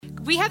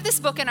we have this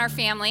book in our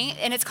family,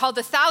 and it's called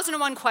the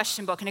 1001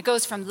 Question Book, and it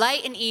goes from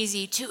light and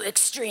easy to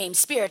extreme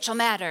spiritual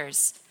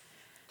matters.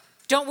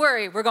 Don't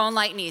worry, we're going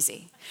light and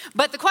easy.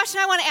 But the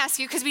question I want to ask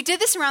you, because we did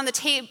this around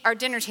our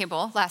dinner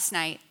table last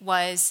night,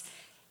 was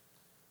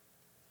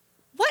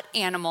what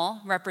animal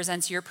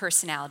represents your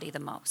personality the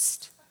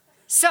most?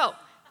 So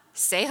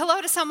say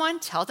hello to someone,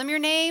 tell them your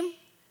name,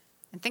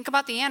 and think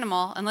about the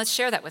animal, and let's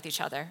share that with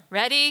each other.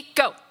 Ready?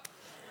 Go.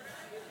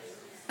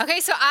 Okay,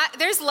 so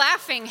there's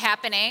laughing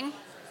happening.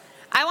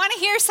 I want to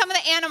hear some of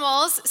the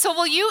animals. So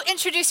will you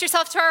introduce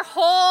yourself to our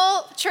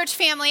whole church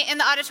family in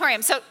the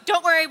auditorium? So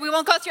don't worry, we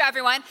won't go through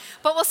everyone.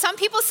 But will some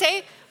people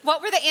say,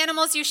 what were the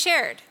animals you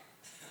shared?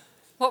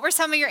 What were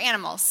some of your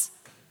animals?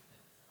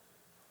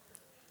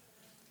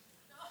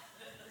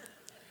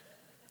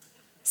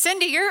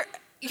 Cindy,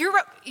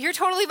 you're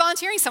totally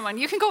volunteering someone.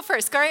 You can go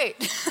first. Great.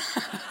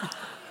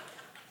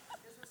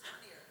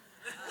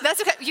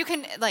 That's okay. You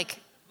can,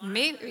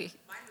 maybe.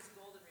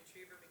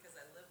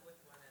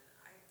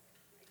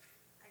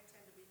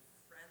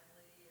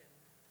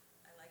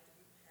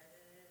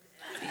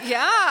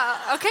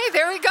 Yeah, okay,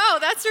 there we go.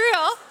 That's real.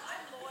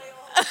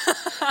 I'm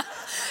loyal.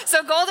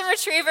 So golden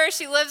retriever,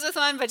 she lives with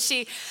one, but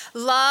she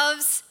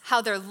loves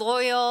how they're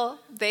loyal.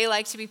 They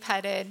like to be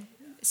petted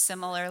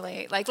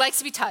similarly, likes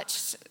to be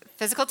touched.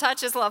 Physical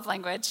touch is love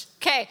language.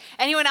 Okay,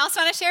 anyone else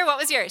want to share? What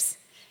was yours?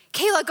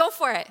 Kayla, go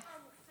for it.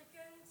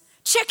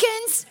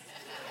 Chickens?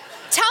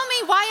 Tell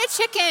me, why a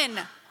chicken?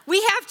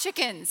 We have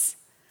chickens.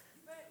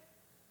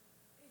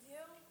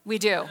 We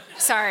do.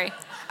 Sorry,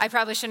 I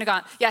probably shouldn't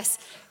have gone. Yes.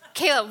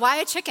 Kayla, why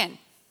a chicken?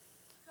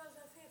 Because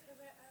that's my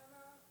favorite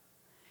animal.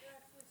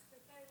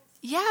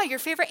 Yeah, your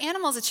favorite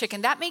animal is a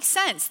chicken. That makes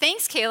sense.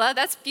 Thanks, Kayla.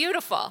 That's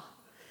beautiful.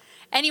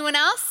 Anyone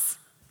else?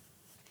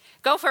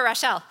 Go for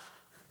Rachel.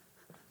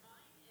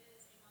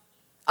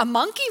 A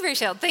monkey,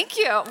 Rachel. Thank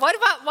you. What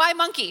about why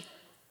monkey?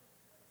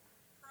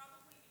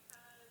 Probably because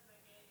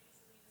I get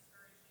easily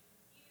discouraged and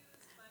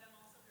confused, but I'm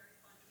also very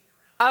fun to be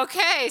around.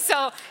 Okay,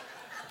 so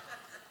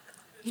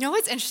you know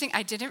what's interesting?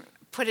 I didn't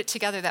put it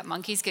together that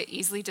monkeys get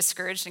easily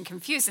discouraged and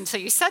confused until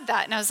you said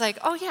that. And I was like,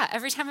 oh yeah,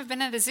 every time I've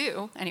been at a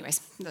zoo.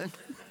 Anyways,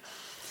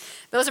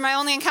 those are my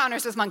only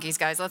encounters with monkeys,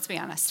 guys, let's be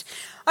honest.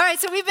 All right,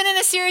 so we've been in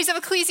a series of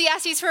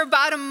Ecclesiastes for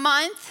about a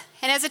month.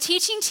 And as a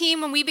teaching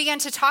team, when we began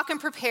to talk and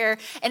prepare,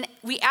 and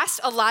we asked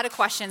a lot of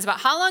questions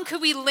about how long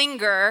could we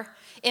linger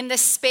in the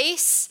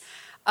space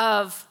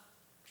of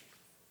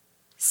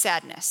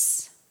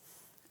sadness,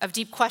 of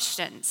deep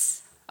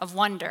questions, of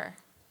wonder,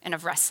 and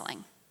of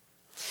wrestling.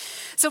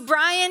 So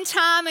Brian,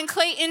 Tom, and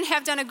Clayton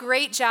have done a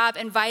great job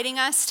inviting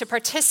us to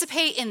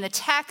participate in the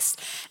text,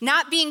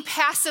 not being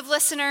passive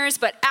listeners,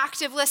 but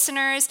active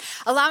listeners,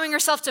 allowing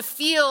ourselves to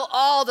feel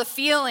all the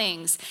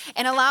feelings,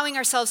 and allowing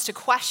ourselves to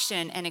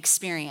question and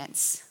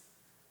experience.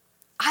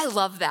 I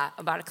love that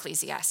about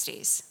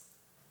Ecclesiastes.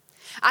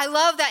 I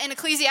love that in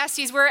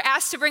Ecclesiastes, we're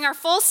asked to bring our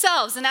full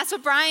selves, and that's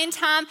what Brian,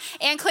 Tom,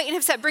 and Clayton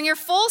have said. Bring your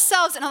full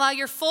selves and allow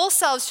your full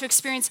selves to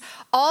experience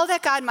all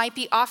that God might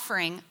be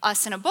offering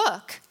us in a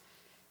book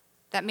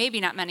that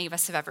maybe not many of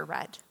us have ever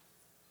read.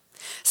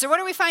 So what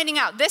are we finding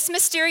out? This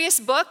mysterious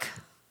book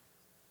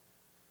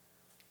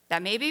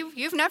that maybe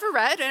you've never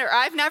read or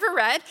I've never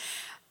read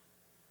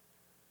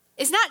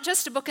is not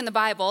just a book in the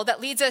Bible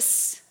that leads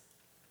us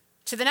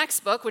to the next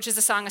book, which is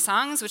a Song of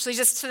Songs, which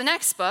leads us to the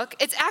next book.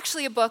 It's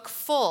actually a book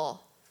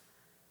full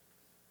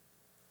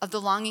of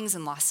the longings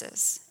and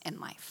losses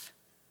in life.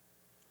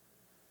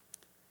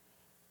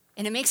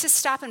 And it makes us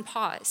stop and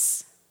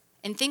pause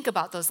and think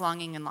about those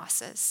longing and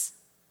losses.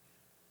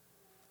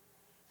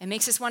 It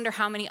makes us wonder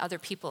how many other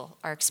people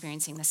are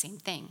experiencing the same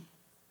thing.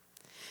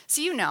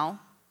 So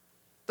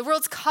the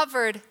world's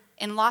covered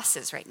in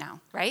losses right now,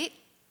 right?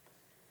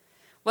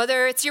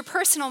 Whether it's your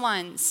personal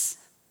ones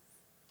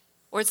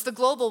or it's the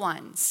global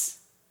ones,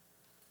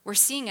 we're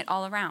seeing it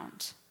all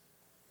around.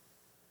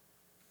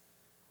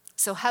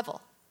 So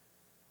Hevel.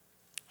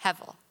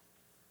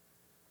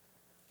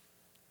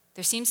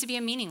 There seems to be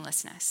a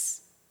meaninglessness.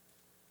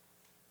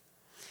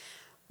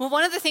 Well,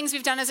 one of the things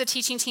we've done as a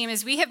teaching team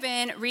is we have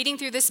been reading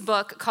through this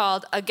book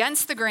called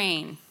Against the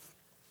Grain.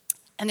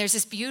 And there's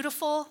this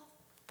beautiful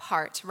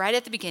part right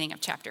at the beginning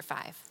of chapter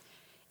 5.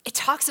 It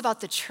talks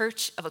about the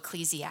church of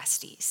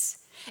Ecclesiastes.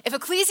 If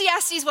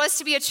Ecclesiastes was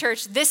to be a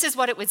church, this is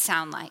what it would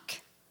sound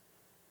like.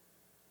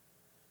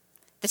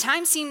 The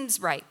time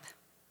seems ripe.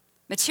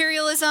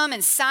 Materialism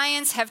and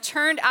science have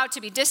turned out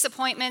to be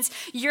disappointments.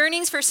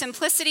 Yearnings for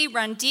simplicity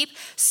run deep.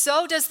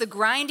 So does the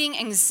grinding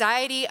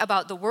anxiety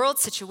about the world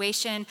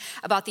situation,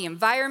 about the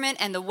environment,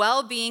 and the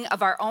well-being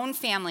of our own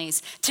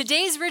families.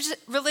 Today's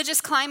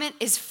religious climate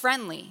is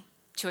friendly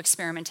to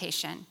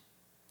experimentation,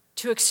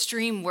 to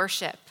extreme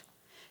worship,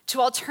 to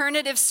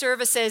alternative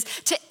services,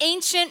 to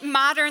ancient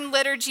modern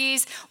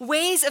liturgies,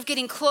 ways of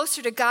getting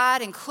closer to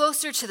God and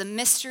closer to the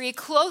mystery,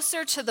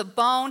 closer to the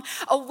bone,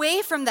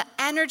 away from the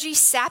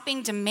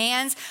energy-sapping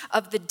demands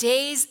of the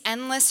day's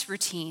endless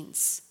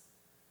routines.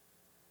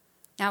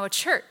 Now, a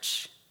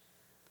church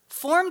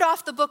formed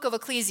off the book of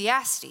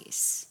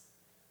Ecclesiastes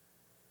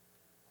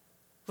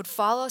would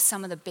follow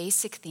some of the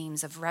basic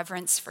themes of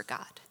reverence for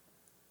God,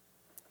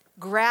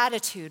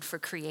 gratitude for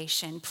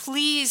creation,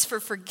 pleas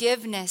for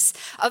forgiveness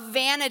of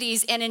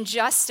vanities and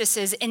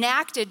injustices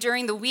enacted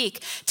during the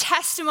week.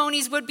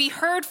 Testimonies would be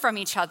heard from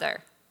each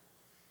other.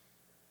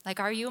 Like,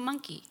 are you a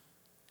monkey?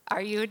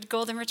 Are you a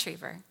golden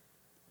retriever?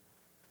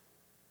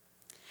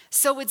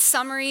 So would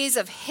summaries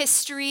of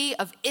history,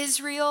 of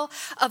Israel,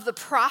 of the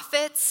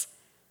prophets,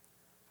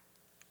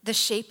 the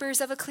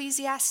shapers of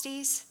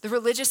Ecclesiastes, the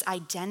religious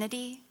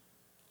identity.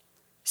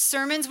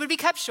 Sermons would be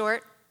kept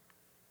short.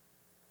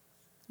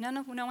 No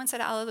one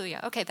said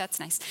hallelujah. Okay, that's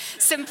nice.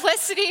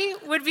 Simplicity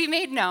would be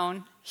made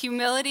known.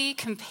 Humility,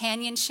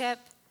 companionship,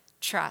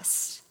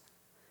 trust.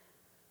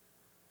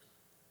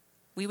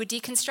 We would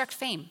deconstruct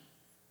fame.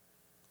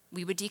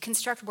 We would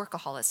deconstruct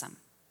workaholism,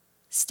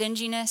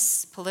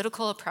 stinginess,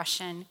 political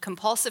oppression,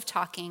 compulsive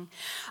talking.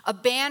 A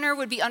banner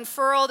would be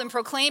unfurled and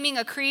proclaiming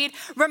a creed.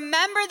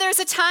 Remember, there's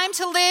a time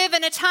to live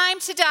and a time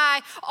to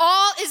die.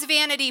 All is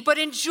vanity, but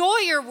enjoy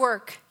your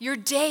work, your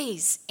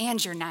days,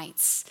 and your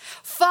nights.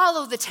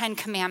 Follow the 10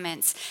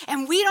 Commandments.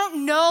 And we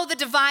don't know the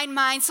divine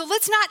mind, so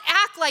let's not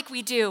act like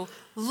we do.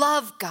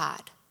 Love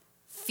God,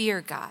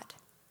 fear God.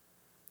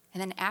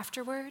 And then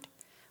afterward,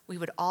 we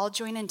would all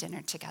join in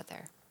dinner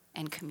together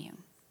and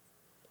commune.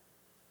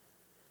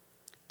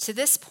 To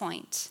this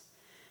point,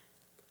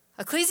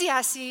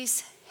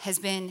 Ecclesiastes has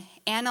been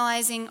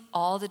analyzing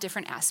all the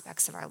different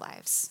aspects of our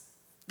lives.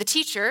 The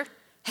teacher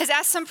has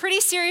asked some pretty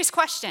serious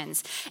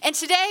questions. And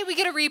today we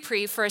get a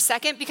reprieve for a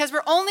second because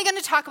we're only going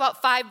to talk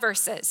about 5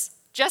 verses.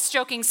 Just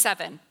joking,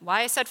 7.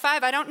 Why I said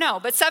 5, I don't know,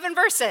 but 7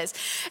 verses.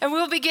 And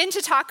we'll begin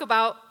to talk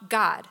about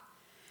God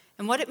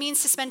and what it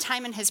means to spend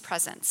time in his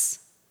presence.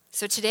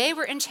 So today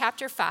we're in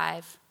chapter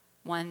 5,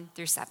 1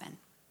 through 7.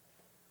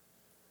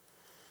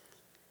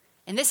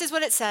 And this is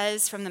what it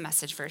says from the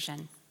Message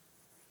version.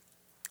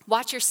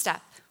 Watch your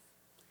step.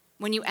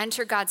 When you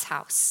enter God's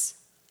house,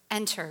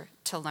 enter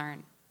to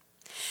learn.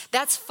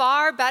 That's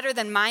far better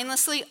than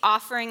mindlessly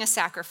offering a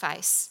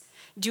sacrifice,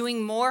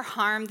 doing more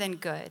harm than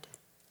good.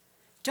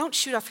 Don't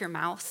shoot off your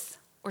mouth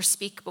or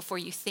speak before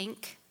you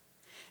think.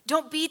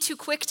 Don't be too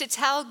quick to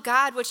tell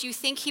God what you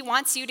think he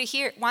wants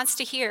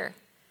to hear.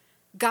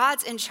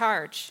 God's in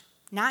charge,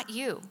 not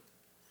you.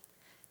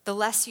 The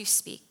less you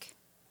speak,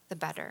 the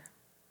better.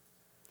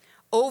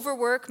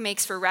 Overwork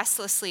makes for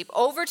restless sleep.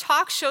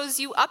 Overtalk shows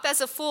you up as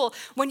a fool.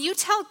 When you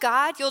tell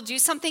God you'll do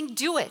something,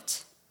 do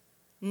it.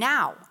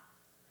 Now.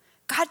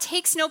 God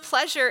takes no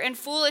pleasure in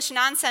foolish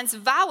nonsense.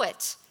 Vow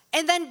it,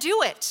 and then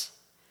do it.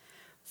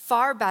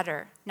 Far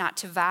better not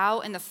to vow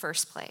in the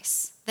first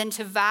place than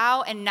to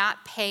vow and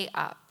not pay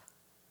up.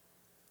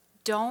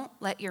 Don't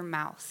let your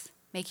mouth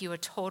make you a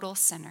total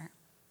sinner.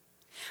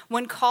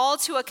 When called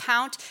to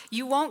account,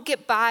 you won't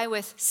get by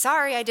with,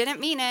 sorry, I didn't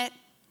mean it.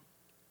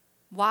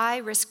 Why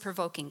risk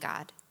provoking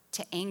God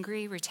to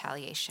angry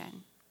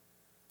retaliation?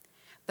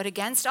 But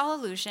against all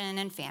illusion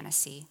and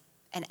fantasy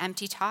and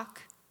empty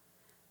talk,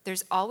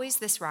 there's always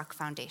this rock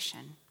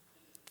foundation: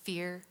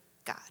 fear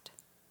God.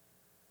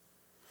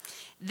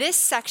 This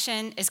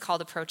section is called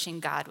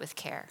Approaching God with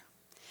Care.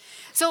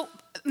 So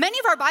many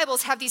of our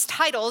Bibles have these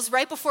titles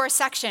right before a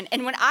section,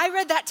 and when I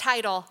read that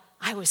title,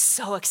 I was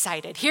so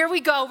excited. Here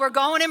we go, we're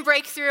going in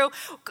breakthrough.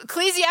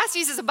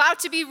 Ecclesiastes is about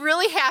to be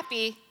really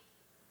happy.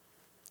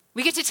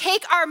 We get to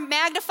take our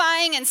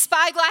magnifying and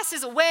spy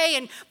glasses away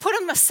and put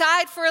them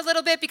aside for a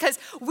little bit because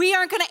we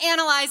aren't going to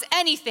analyze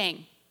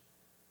anything.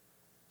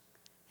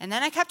 And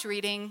then I kept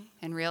reading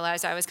and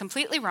realized I was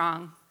completely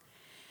wrong,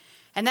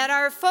 and that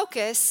our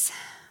focus,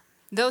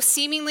 though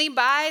seemingly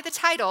by the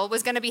title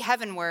was going to be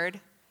heavenward,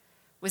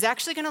 was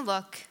actually going to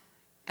look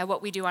at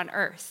what we do on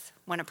earth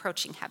when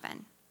approaching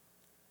heaven.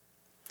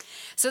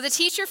 So the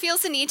teacher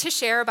feels the need to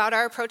share about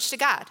our approach to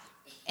God.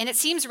 And it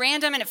seems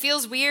random and it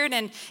feels weird,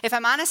 and if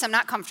I'm honest, I'm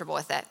not comfortable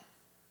with it.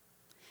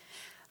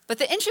 But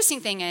the interesting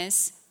thing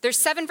is, there's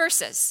 7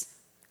 verses.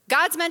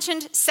 God's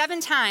mentioned 7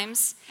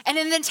 times, and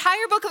in the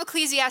entire book of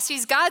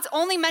Ecclesiastes, God's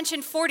only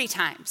mentioned 40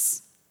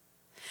 times.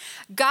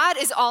 God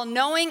is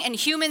all-knowing, and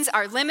humans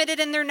are limited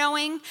in their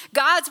knowing.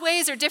 God's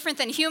ways are different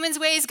than humans'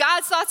 ways.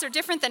 God's thoughts are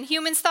different than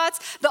humans'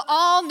 thoughts. The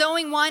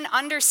all-knowing one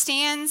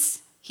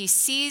understands. He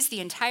sees the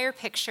entire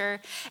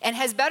picture and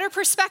has better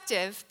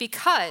perspective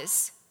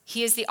because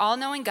he is the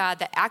all-knowing God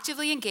that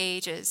actively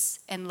engages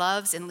and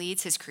loves and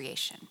leads his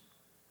creation.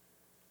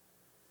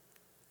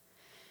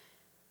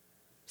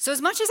 So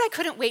as much as I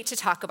couldn't wait to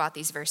talk about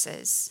these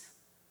verses,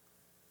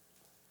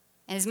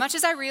 and as much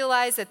as I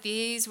realized that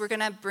these were going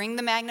to bring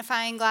the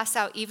magnifying glass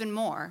out even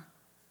more,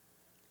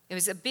 it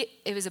was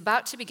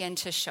about to begin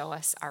to show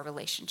us our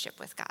relationship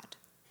with God.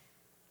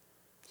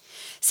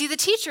 See, the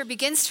teacher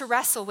begins to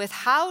wrestle with,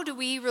 how do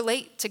we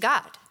relate to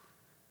God?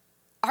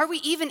 Are we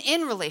even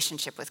in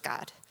relationship with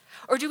God?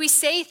 Or do we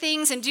say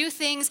things and do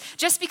things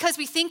just because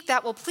we think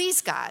that will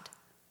please God?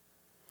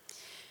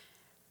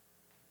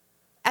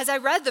 As I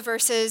read the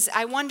verses,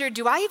 I wondered,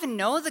 do I even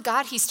know the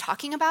God he's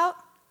talking about?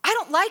 I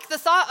don't like the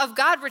thought of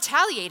God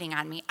retaliating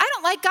on me. I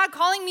don't like God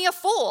calling me a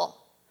fool.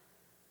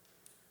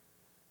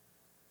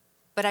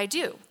 But I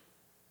do.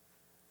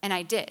 and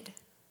I did.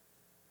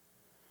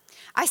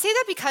 I say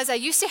that because I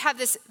used to have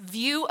this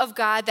view of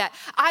God that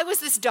I was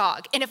this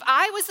dog, and if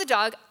I was the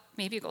dog,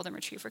 maybe a golden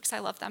retriever because I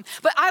love them,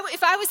 but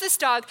if I was this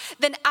dog,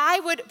 then I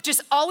would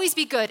just always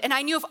be good, and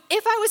I knew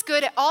if I was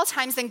good at all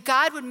times, then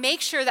God would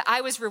make sure that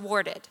I was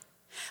rewarded.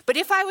 But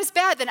if I was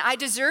bad, then I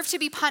deserved to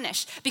be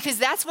punished because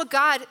that's what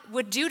God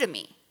would do to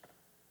me.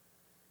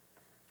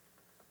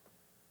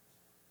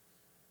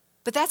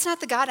 But that's not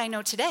the God I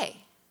know today.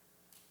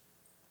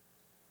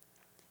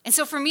 And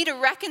so for me to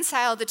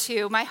reconcile the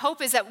two, my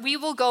hope is that we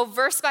will go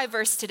verse by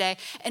verse today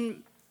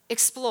and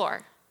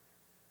explore.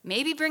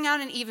 Maybe bring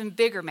out an even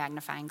bigger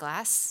magnifying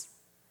glass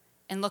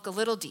and look a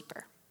little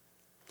deeper.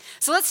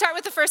 So let's start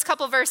with the first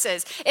couple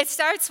verses. It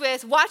starts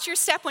with, watch your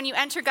step when you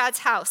enter God's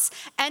house.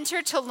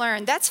 Enter to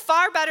learn. That's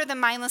far better than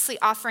mindlessly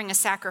offering a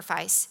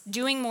sacrifice,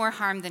 doing more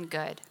harm than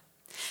good.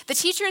 The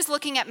teacher is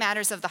looking at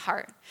matters of the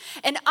heart.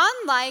 And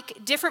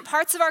unlike different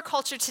parts of our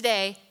culture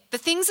today, the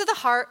things of the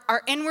heart,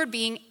 our inward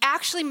being,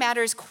 actually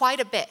matters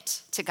quite a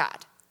bit to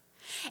God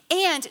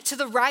and to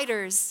the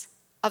writers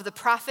of the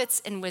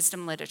prophets and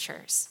wisdom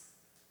literatures.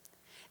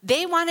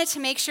 They wanted to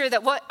make sure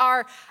that what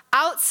our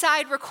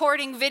outside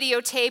recording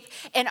videotape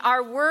and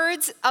our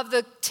words of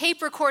the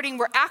tape recording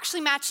were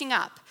actually matching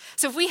up.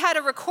 So if we had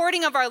a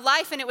recording of our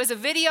life and it was a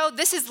video,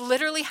 this is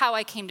literally how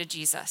I came to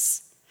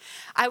Jesus.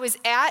 I was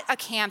at a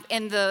camp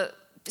and the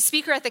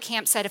speaker at the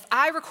camp said, if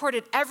I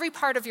recorded every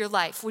part of your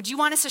life, would you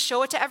want us to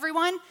show it to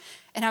everyone?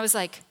 And I was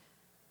like,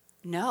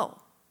 no.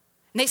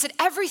 And they said,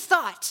 every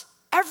thought,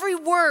 every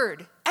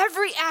word,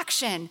 every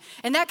action.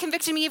 And that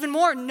convicted me even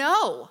more.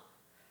 No.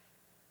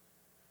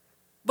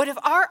 But if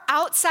our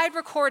outside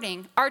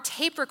recording, our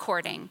tape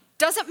recording,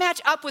 doesn't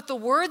match up with the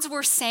words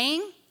we're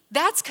saying,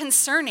 that's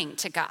concerning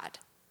to God.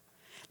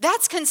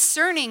 That's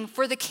concerning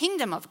for the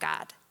kingdom of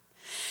God.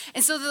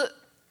 And so the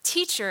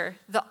teacher,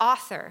 the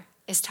author,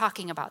 is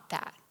talking about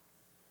that.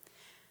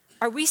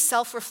 Are we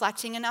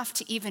self-reflecting enough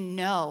to even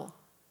know,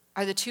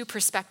 are the two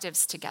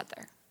perspectives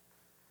together?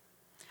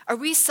 Are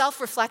we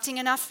self-reflecting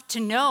enough to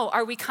know,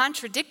 are we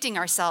contradicting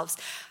ourselves?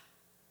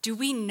 Do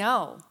we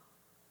know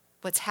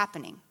what's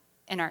happening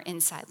in our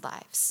inside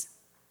lives?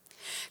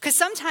 Because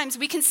sometimes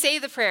we can say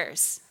the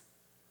prayers.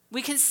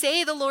 We can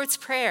say the Lord's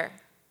Prayer.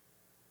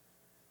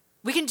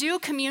 We can do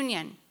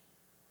communion.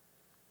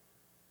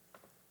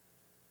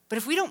 But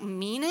if we don't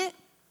mean it,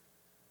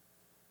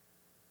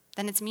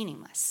 then it's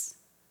meaningless.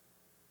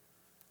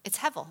 It's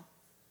hevel.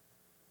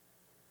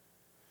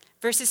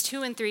 Verses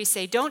 2 and 3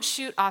 say, don't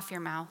shoot off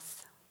your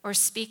mouth or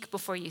speak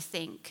before you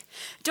think.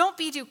 Don't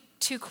be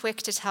too quick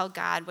to tell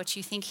God what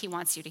you think he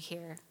wants you to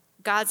hear.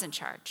 God's in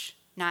charge,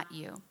 not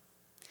you.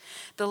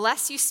 The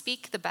less you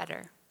speak, the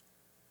better.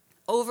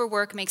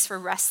 Overwork makes for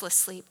restless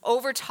sleep.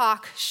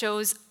 Overtalk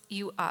shows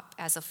you up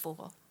as a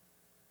fool.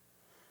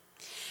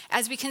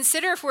 As we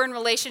consider if we're in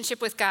relationship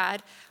with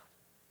God,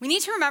 we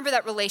need to remember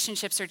that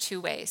relationships are two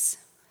ways.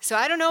 So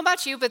I don't know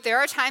about you, but there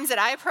are times that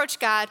I approach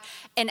God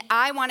and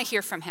I want to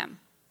hear from him.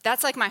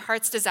 That's like my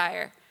heart's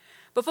desire.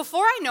 But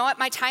before I know it,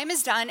 my time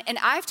is done and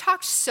I've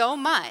talked so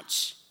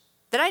much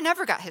that I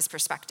never got his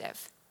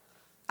perspective.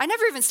 I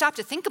never even stopped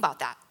to think about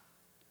that.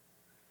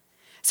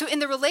 So in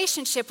the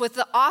relationship, what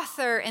the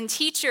author and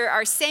teacher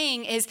are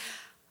saying is,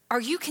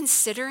 are you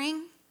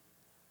considering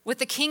with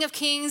the King of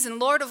Kings and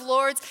Lord of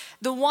Lords,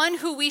 the one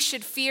who we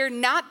should fear,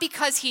 not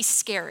because he's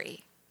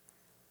scary,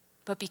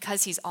 but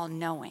because he's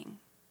all-knowing,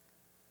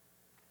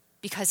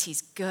 because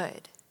he's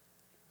good,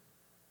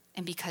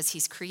 and because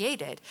he's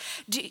created?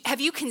 Have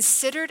you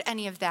considered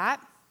any of that?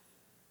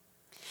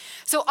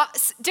 So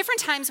different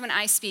times when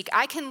I speak,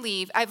 I can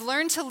leave. I've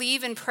learned to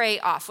leave and pray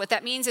off. What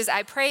that means is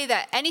I pray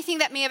that anything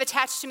that may have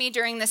attached to me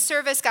during this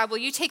service, God, will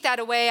you take that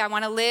away? I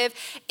want to live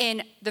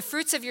in the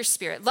fruits of your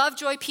spirit. Love,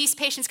 joy, peace,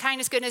 patience,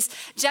 kindness, goodness,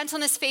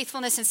 gentleness,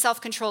 faithfulness, and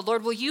self-control.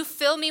 Lord, will you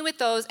fill me with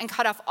those and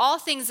cut off all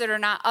things that are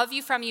not of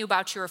you, from you,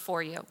 about you, or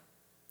for you?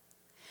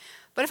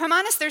 But if I'm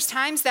honest, there's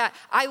times that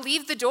I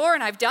leave the door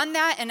and I've done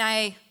that and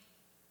I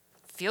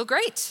feel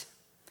great.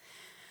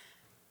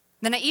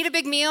 Then I eat a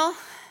big meal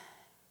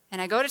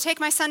and I go to take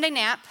my Sunday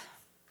nap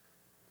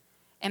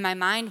and my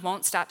mind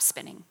won't stop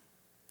spinning.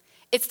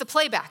 It's the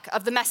playback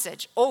of the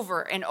message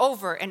over and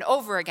over and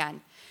over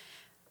again.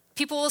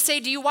 People will say,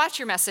 do you watch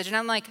your message? And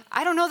I'm like,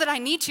 I don't know that I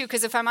need to,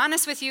 because if I'm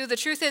honest with you, the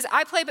truth is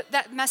I play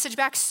that message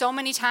back so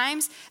many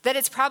times that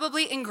it's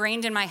probably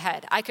ingrained in my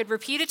head. I could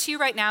repeat it to you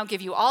right now,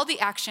 give you all the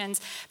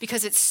actions,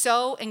 because it's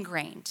so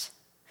ingrained.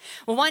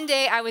 Well, one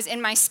day I was in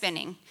my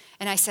spinning,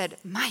 and I said,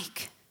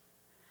 Mike,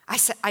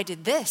 I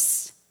did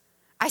this.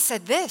 I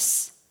said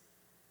this.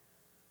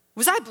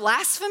 Was I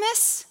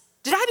blasphemous?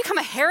 Did I become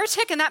a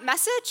heretic in that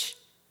message?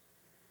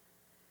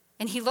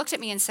 And he looked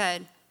at me and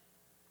said,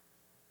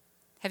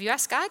 have you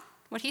asked God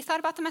what he thought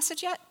about the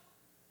message yet?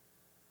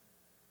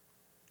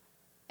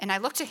 And I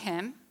looked at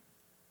him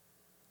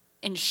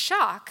in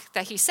shock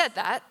that he said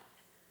that,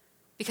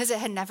 because it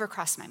had never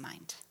crossed my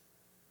mind.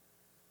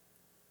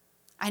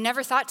 I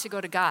never thought to go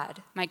to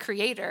God, my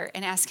creator,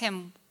 and ask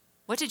him,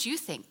 what did you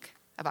think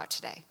about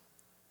today?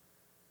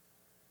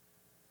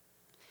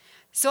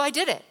 So I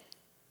did it.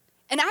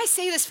 And I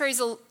say this phrase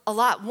a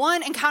lot.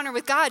 One encounter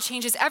with God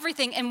changes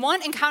everything, and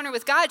one encounter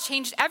with God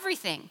changed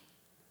everything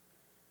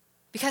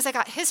because I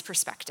got his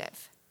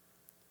perspective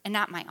and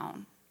not my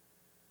own.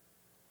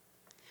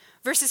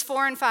 Verses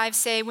 4 and 5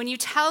 say, when you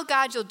tell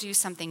God you'll do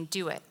something,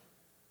 do it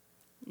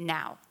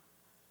now.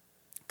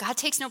 God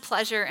takes no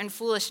pleasure in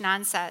foolish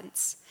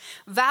nonsense.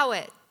 Vow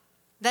it,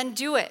 then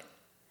do it.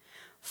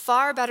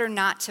 Far better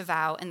not to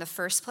vow in the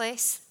first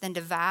place than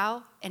to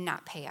vow and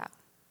not pay up.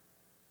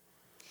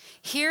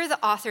 Here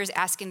the author is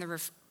asking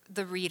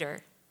the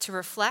reader to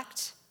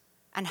reflect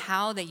on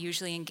how they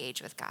usually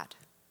engage with God.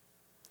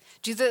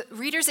 Do the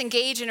readers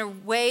engage in a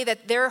way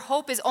that their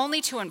hope is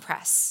only to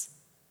impress,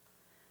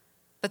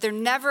 but they're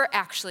never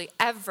actually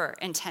ever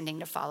intending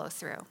to follow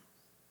through?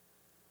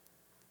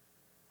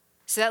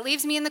 So that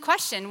leaves me in the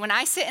question, when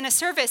I sit in a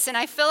service and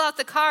I fill out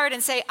the card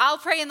and say, I'll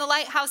pray in the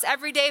Lighthouse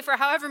every day for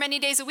however many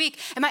days a week,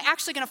 am I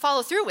actually going to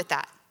follow through with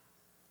that?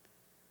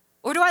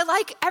 Or do I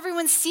like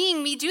everyone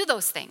seeing me do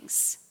those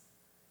things?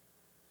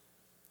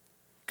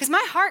 Because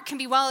my heart can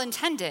be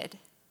well-intended,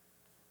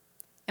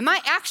 and my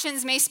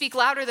actions may speak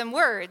louder than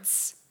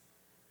words,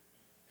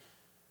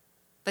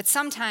 but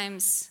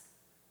sometimes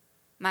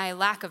my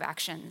lack of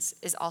actions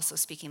is also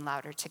speaking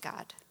louder to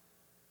God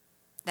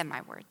than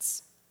my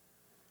words.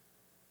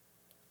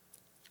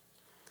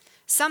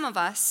 Some of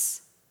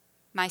us,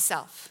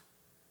 myself,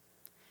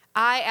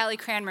 Allie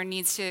Cranmer,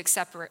 needs to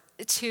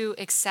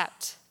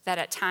accept that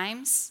at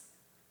times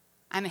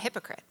I'm a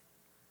hypocrite.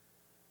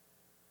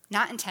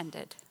 Not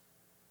intended,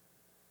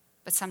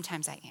 but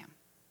sometimes I am.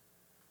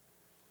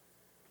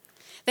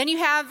 Then you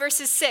have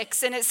verses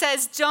 6, and it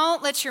says,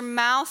 don't let your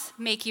mouth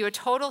make you a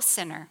total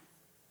sinner.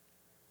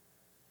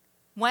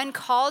 When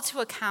called to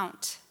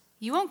account,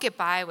 you won't get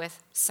by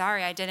with,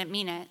 sorry, I didn't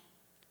mean it.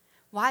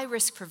 Why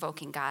risk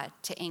provoking God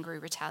to angry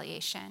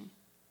retaliation?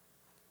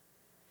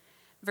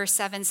 Verse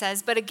 7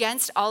 says, but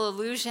against all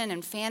illusion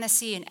and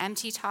fantasy and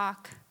empty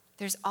talk,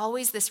 there's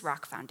always this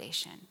rock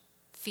foundation,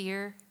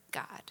 fear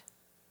God.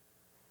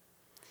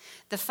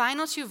 The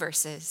final two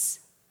verses,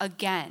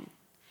 again,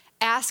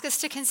 ask us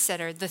to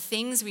consider the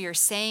things we are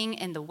saying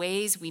and the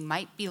ways we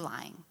might be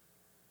lying.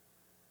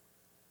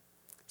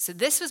 So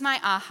this was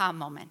my aha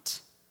moment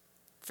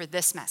for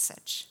this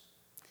message.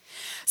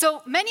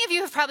 So many of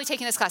you have probably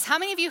taken this class. How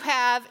many of you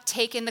have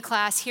taken the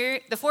class here,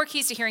 the 4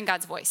 keys to hearing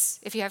God's voice?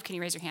 If you have, can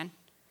you raise your hand?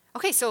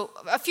 Okay, so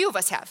a few of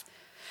us have.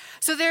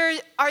 So there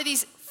are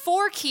these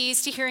 4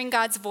 keys to hearing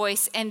God's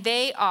voice, and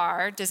they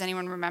are, does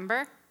anyone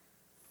remember?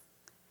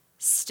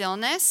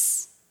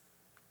 Stillness,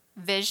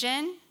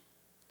 vision,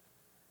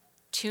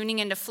 tuning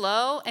into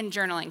flow, and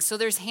journaling. So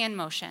there's hand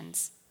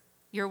motions.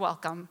 You're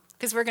welcome,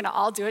 because we're going to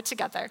all do it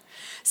together.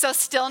 So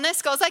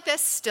stillness goes like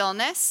this.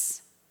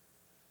 Stillness,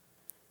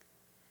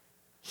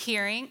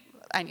 hearing.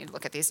 I need to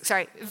look at these.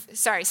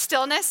 Sorry.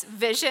 Stillness,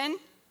 vision,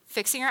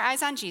 fixing our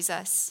eyes on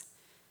Jesus,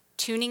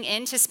 tuning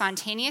into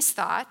spontaneous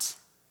thought,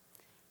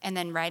 and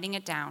then writing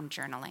it down,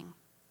 journaling.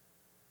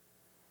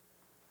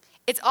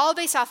 It's all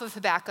based off of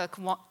Habakkuk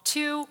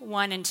 2,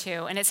 1 and 2.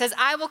 And it says,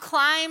 I will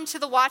climb to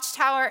the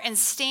watchtower and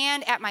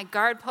stand at my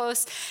guard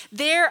post.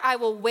 There I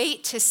will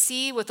wait to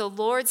see what the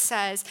Lord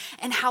says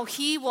and how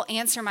he will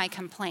answer my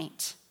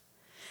complaint.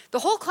 The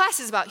whole class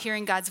is about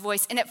hearing God's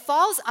voice, and it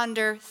falls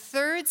under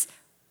Third's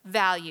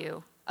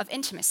value of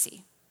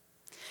intimacy.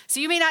 So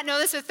you may not know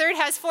this, but Third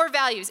has 4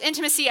 values: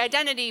 intimacy,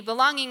 identity,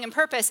 belonging, and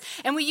purpose.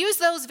 And we use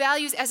those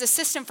values as a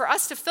system for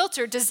us to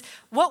filter, does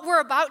what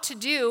we're about to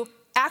do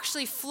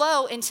actually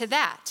flow into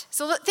that?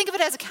 So think of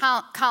it as a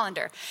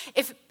calendar.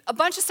 If a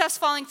bunch of stuff's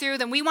falling through,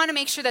 then we want to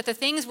make sure that the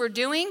things we're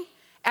doing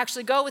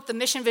actually go with the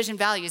mission, vision,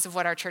 values of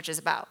what our church is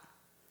about.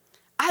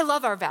 I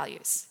love our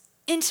values.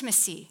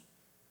 Intimacy,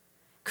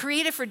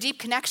 created for deep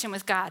connection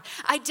with God.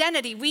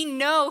 Identity, we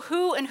know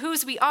who and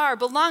whose we are.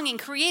 Belonging,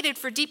 created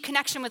for deep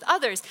connection with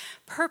others.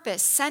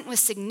 Purpose, sent with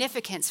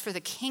significance for the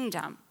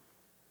kingdom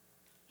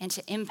and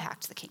to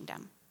impact the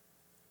kingdom.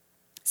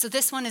 So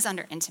this one is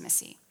under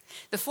intimacy.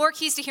 The 4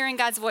 keys to hearing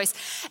God's voice.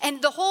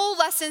 And the whole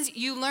lessons,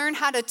 you learn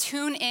how to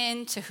tune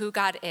in to who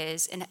God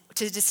is and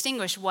to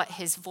distinguish what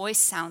his voice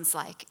sounds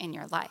like in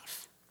your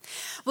life.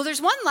 Well,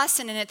 there's one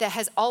lesson in it that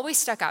has always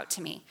stuck out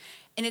to me,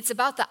 and it's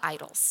about the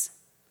idols,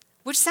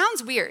 which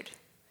sounds weird.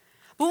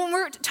 But when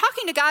we're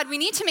talking to God, we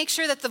need to make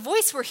sure that the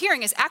voice we're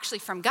hearing is actually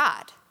from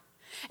God.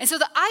 And so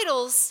the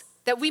idols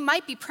that we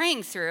might be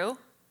praying through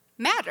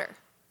matter.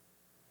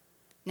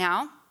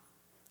 Now,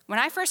 when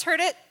I first heard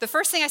it, the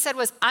first thing I said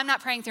was, I'm not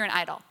praying through an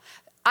idol.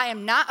 I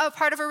am not a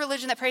part of a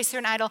religion that prays through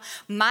an idol.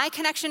 My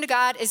connection to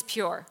God is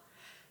pure.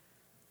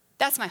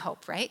 That's my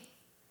hope, right?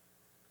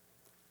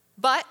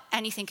 But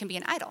anything can be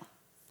an idol.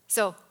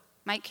 So,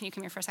 Mike, can you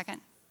come here for a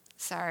second?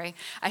 Sorry,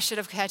 I should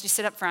have had you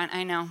sit up front,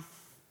 I know.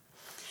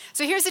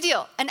 So here's the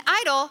deal. An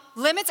idol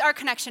limits our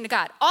connection to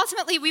God.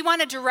 Ultimately, we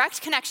want a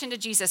direct connection to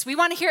Jesus. We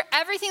want to hear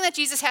everything that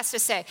Jesus has to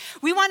say.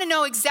 We want to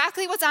know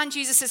exactly what's on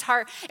Jesus'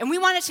 heart, and we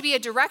want it to be a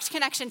direct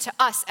connection to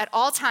us at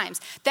all times.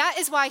 That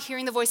is why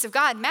hearing the voice of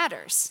God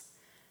matters.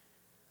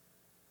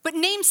 But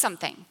name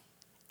something.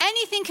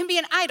 Anything can be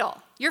an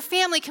idol. Your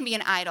family can be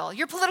an idol.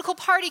 Your political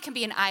party can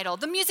be an idol.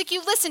 The music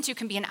you listen to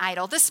can be an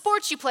idol. The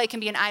sports you play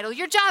can be an idol.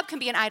 Your job can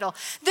be an idol.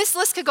 This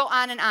list could go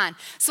on and on.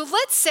 So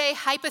let's say,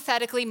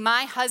 hypothetically,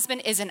 my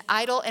husband is an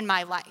idol in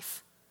my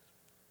life.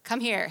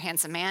 Come here,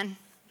 handsome man.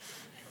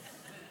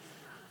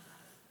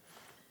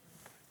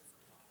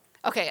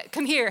 Okay,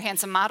 come here,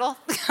 handsome model.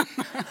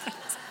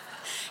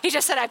 He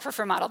just said I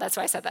prefer model, that's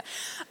why I said that.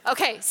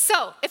 Okay,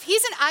 so if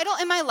he's an idol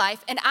in my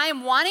life and I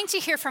am wanting to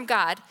hear from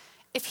God,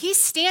 if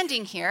he's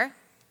standing here,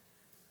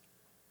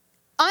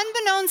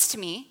 unbeknownst to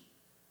me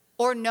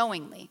or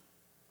knowingly,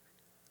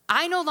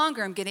 I no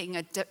longer am getting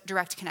a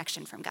direct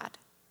connection from God.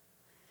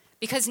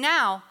 Because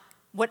now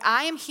what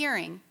I am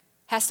hearing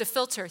has to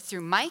filter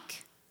through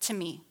Mike to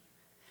me.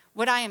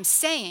 What I am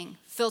saying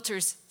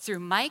filters through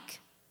Mike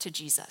to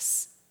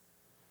Jesus.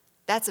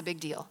 That's a big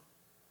deal.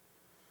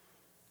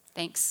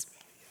 Thanks.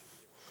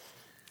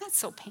 That's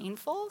so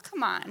painful.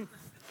 Come on.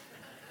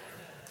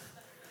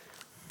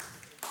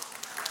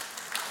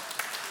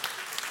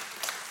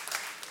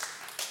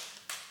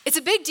 It's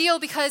a big deal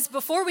because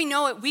before we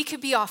know it, we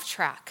could be off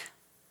track.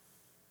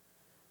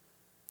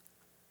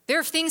 There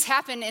are things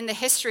happen in the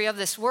history of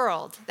this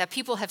world that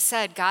people have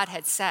said God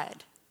had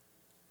said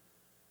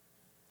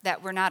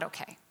that were not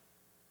okay,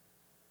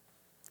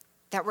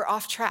 that we're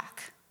off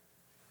track.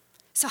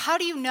 So how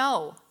do you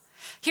know?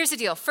 Here's the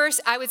deal.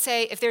 First, I would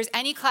say if there's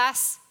any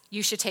class,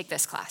 you should take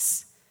this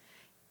class.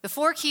 The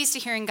 4 keys to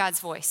hearing God's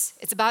voice.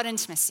 It's about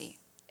intimacy.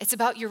 It's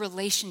about your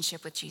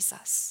relationship with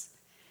Jesus.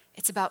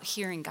 It's about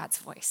hearing God's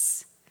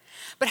voice.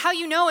 But how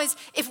you know is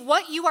if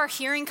what you are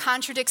hearing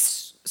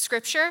contradicts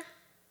Scripture,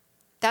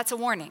 that's a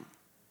warning.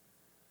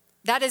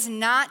 That is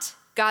not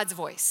God's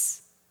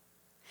voice.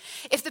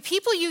 If the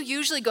people you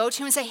usually go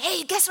to and say,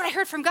 hey, guess what I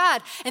heard from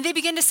God? And they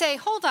begin to say,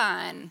 hold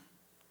on,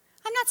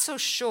 I'm not so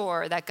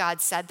sure that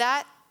God said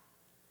that.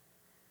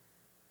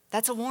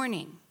 That's a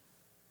warning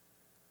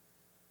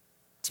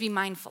to be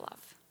mindful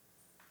of.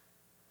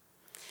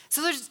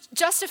 So there's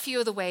just a few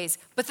of the ways.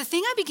 But the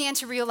thing I began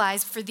to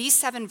realize for these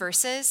 7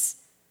 verses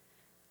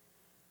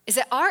is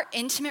that our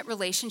intimate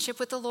relationship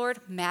with the Lord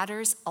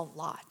matters a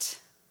lot.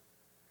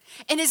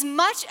 And as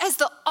much as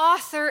the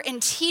author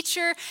and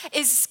teacher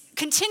is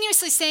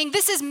continuously saying,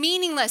 this is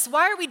meaningless,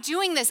 why are we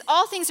doing this?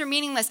 All things are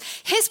meaningless.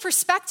 His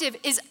perspective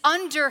is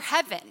under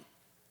heaven.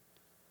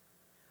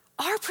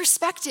 Our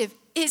perspective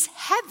is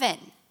heaven.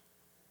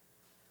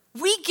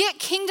 We get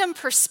kingdom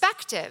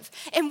perspective,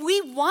 and we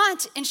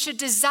want and should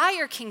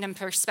desire kingdom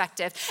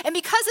perspective. And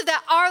because of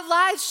that, our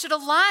lives should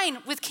align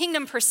with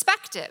kingdom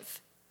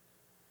perspective.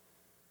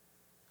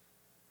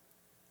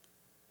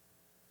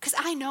 Because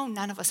I know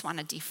none of us want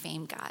to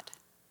defame God.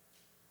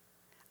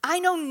 I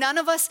know none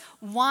of us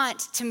want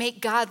to make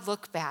God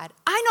look bad.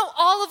 I know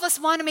all of us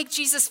want to make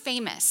Jesus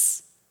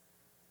famous.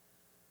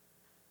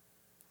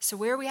 So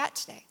where are we at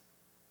today?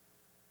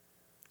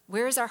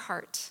 Where is our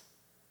heart?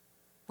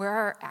 Where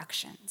are our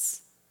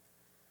actions?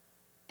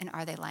 And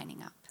are they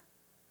lining up?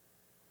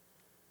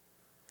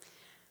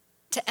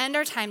 To end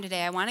our time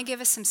today, I want to give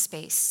us some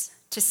space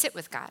to sit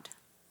with God,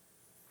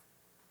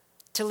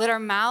 to let our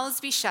mouths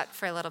be shut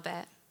for a little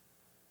bit,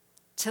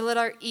 to let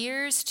our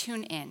ears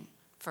tune in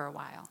for a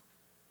while,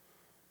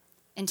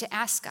 and to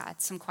ask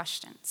God some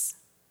questions.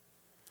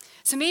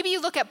 So maybe you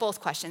look at both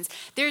questions.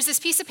 There's this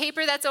piece of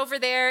paper that's over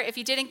there. If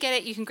you didn't get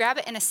it, you can grab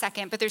it in a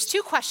second, but there's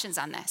 2 questions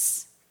on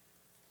this.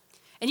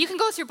 And you can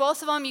go through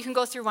both of them, you can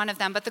go through one of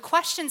them, but the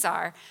questions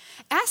are,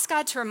 ask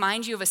God to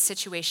remind you of a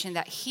situation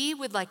that he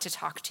would like to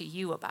talk to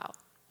you about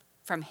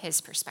from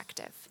his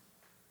perspective.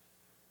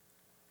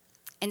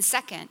 And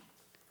second,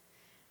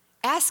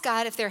 ask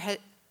God if there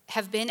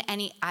have been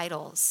any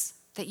idols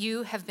that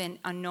you have been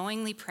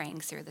unknowingly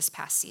praying through this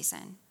past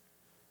season.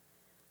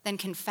 Then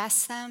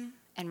confess them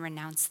and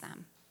renounce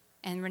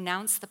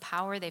the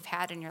power they've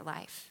had in your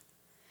life.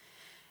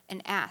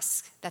 And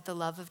ask that the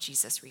love of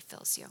Jesus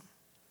refills you.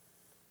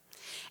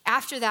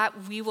 After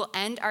that, we will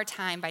end our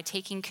time by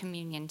taking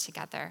communion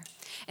together.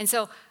 And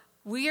so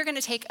we are going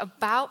to take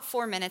about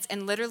 4 minutes,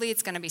 and literally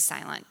it's going to be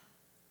silent.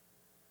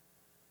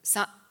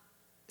 So,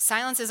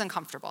 silence is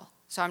uncomfortable,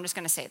 so I'm just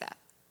going to say that.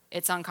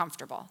 It's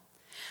uncomfortable.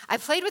 I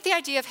played with the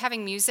idea of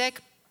having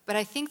music, but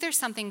I think there's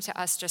something to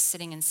us just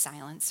sitting in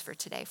silence for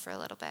today for a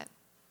little bit.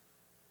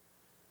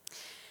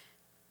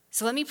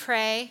 So let me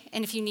pray,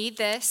 and if you need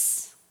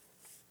this,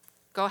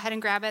 go ahead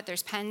and grab it.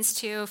 There's pens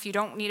too. If you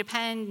don't need a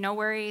pen, no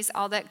worries,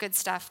 all that good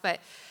stuff. But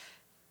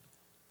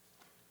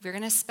we're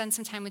going to spend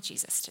some time with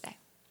Jesus today.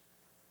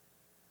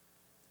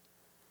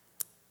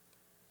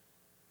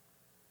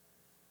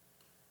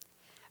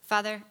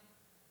 Father,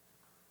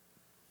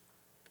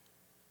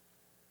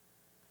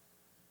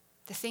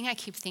 the thing I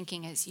keep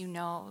thinking is you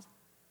know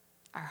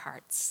our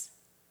hearts.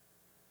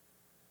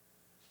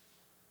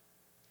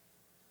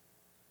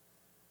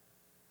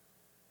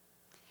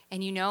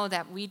 And you know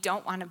that we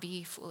don't want to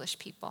be foolish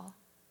people.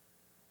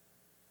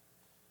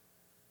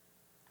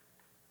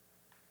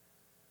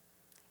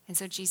 And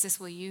so, Jesus,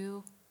 will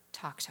you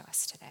talk to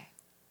us today?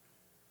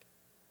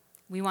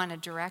 We want a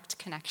direct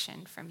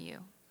connection from you.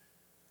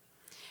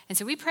 And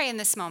so we pray in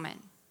this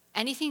moment,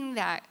 anything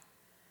that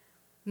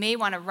may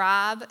want to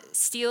rob,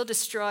 steal,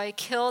 destroy,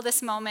 kill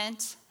this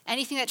moment,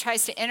 anything that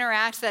tries to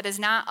interact that is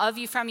not of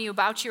you, from you,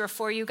 about you, or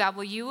for you, God,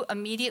 will you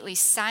immediately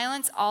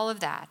silence all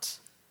of that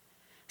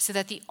so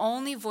that the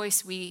only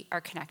voice we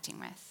are connecting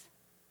with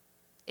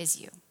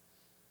is you.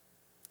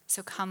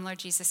 So come, Lord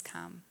Jesus,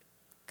 come.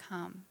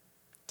 Come,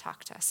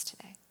 talk to us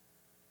today.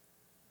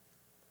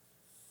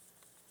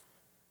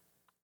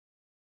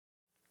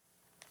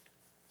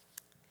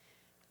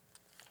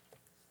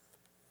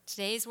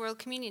 Today is World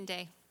Communion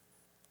Day.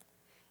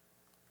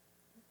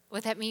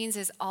 What that means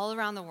is all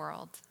around the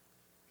world,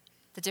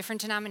 the different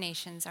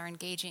denominations are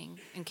engaging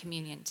in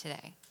communion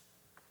today.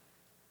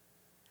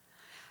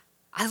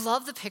 I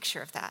love the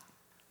picture of that.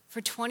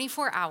 For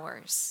 24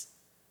 hours,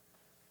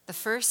 the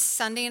first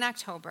Sunday in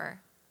October,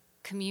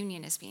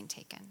 communion is being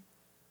taken.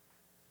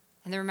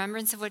 And the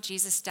remembrance of what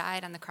Jesus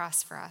died on the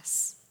cross for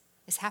us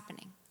is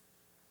happening.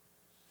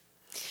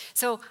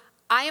 So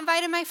I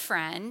invited my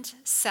friend,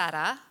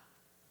 Sarah,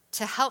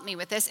 to help me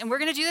with this, and we're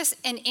going to do this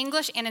in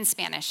English and in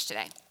Spanish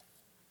today.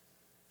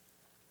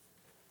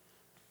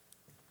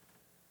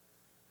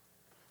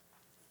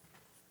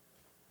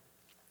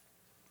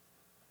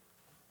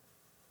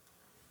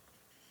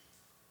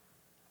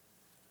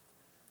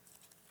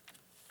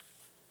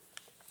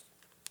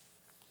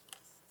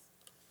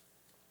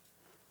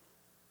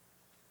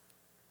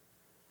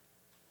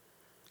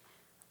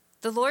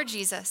 The Lord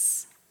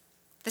Jesus,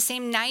 the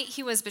same night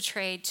he was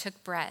betrayed,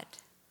 took bread.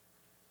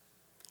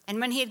 And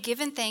when he had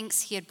given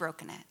thanks, he had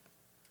broken it.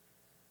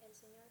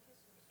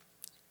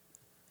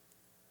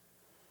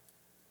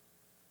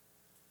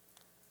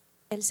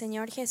 El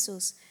Señor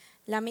Jesús,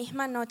 la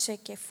misma noche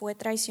que fue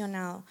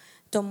traicionado,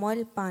 tomó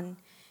el pan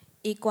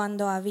y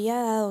cuando había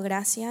dado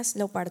gracias,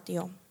 lo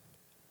partió.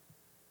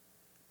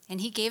 And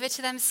he gave it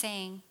to them,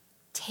 saying,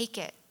 "Take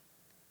it.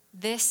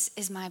 This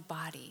is my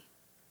body,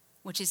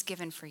 which is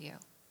given for you.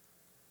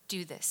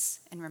 Do this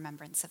in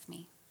remembrance of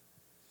me."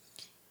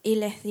 Y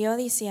les dio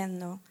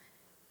diciendo,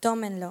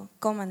 tómenlo,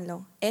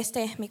 cómanlo, este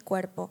es mi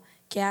cuerpo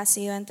que ha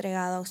sido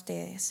entregado a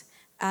ustedes.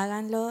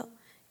 Háganlo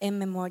en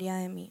memoria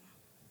de mí.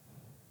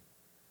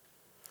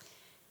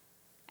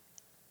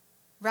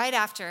 Right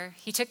after,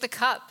 he took the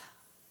cup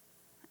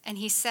and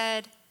he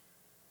said,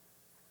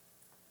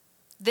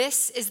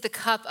 "This is the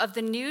cup of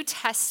the New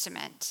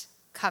Testament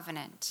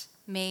covenant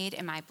made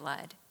in my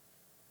blood.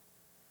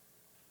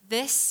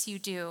 This you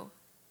do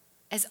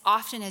as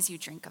often as you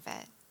drink of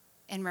it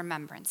in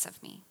remembrance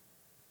of me."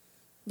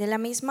 De la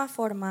misma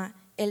forma,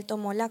 él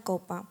tomó la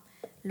copa,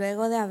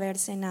 luego de haber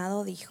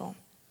cenado, dijo,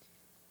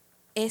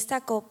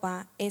 esta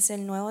copa es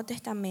el Nuevo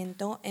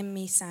Testamento en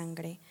mi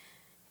sangre.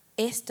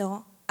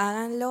 Esto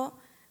háganlo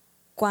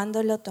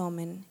cuando lo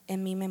tomen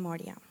en mi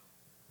memoria.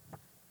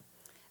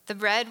 The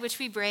bread which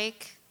we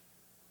break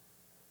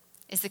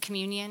is the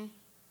communion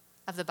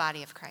of the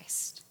body of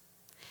Christ.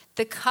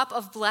 The cup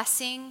of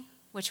blessing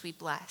which we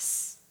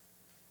bless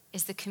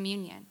is the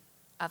communion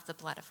of the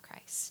blood of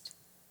Christ.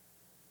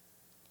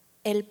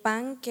 El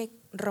pan que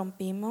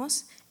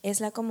rompimos es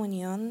la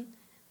comunión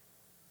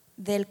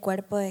del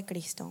cuerpo de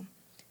Cristo.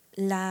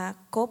 La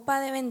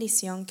copa de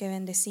bendición que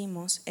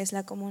bendecimos es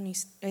la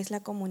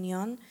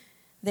comunión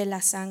de la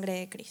sangre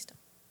de Cristo.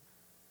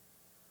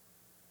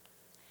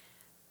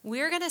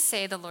 We're going to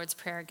say the Lord's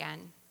Prayer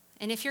again.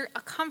 And if you're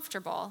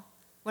comfortable,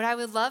 what I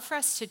would love for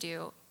us to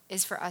do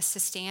is for us to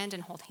stand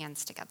and hold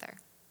hands together.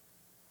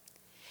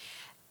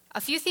 A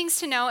few things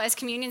to know as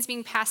communion's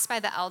being passed by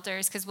the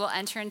elders, because we'll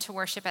enter into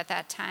worship at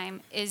that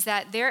time, is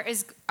that there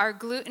is our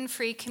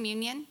gluten-free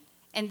communion,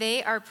 and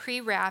they are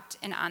pre-wrapped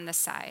and on the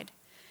side.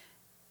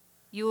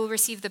 You will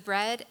receive the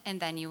bread, and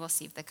then you will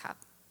receive the cup.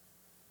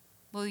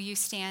 Will you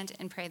stand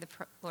and pray the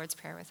Lord's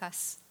Prayer with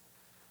us?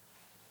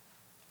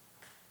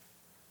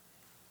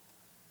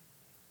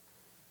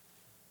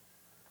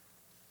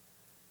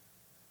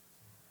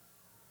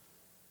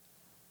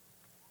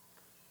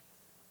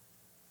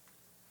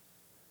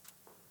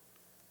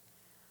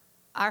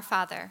 Our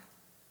Father,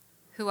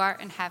 who art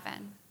in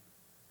heaven,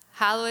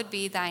 hallowed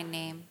be thy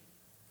name.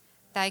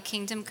 Thy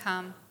kingdom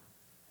come,